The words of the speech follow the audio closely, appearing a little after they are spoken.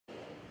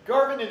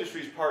Garvin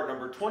Industries part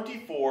number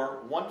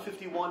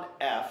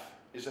 24151F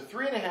is a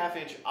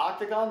 3.5-inch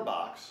Octagon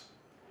box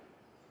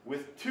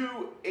with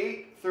two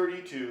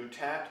 832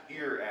 tapped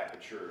ear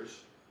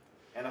apertures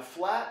and a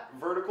flat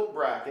vertical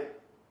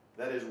bracket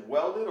that is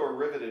welded or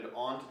riveted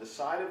onto the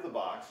side of the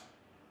box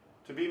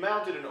to be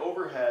mounted in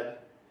overhead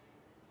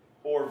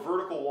or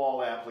vertical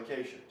wall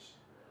applications.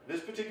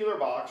 This particular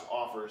box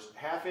offers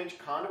 1/2-inch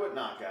conduit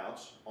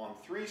knockouts on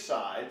 3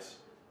 sides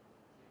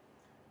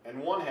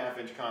and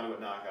 1/2-inch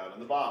conduit knockout in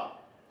the bottom.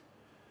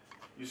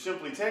 You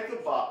simply take the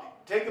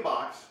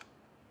box,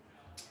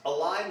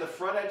 align the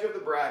front edge of the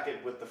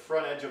bracket with the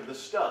front edge of the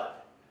stud.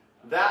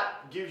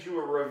 That gives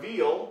you a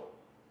reveal,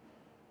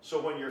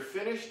 so when your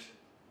finished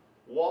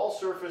wall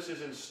surface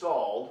is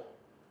installed,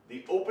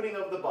 the opening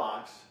of the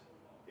box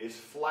is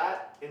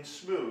flat and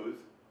smooth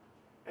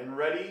and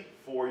ready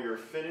for your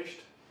finished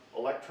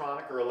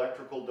electronic or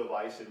electrical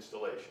device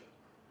installation.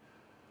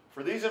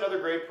 For these and other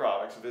great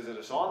products, visit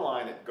us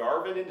online at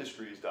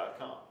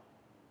garvinindustries.com.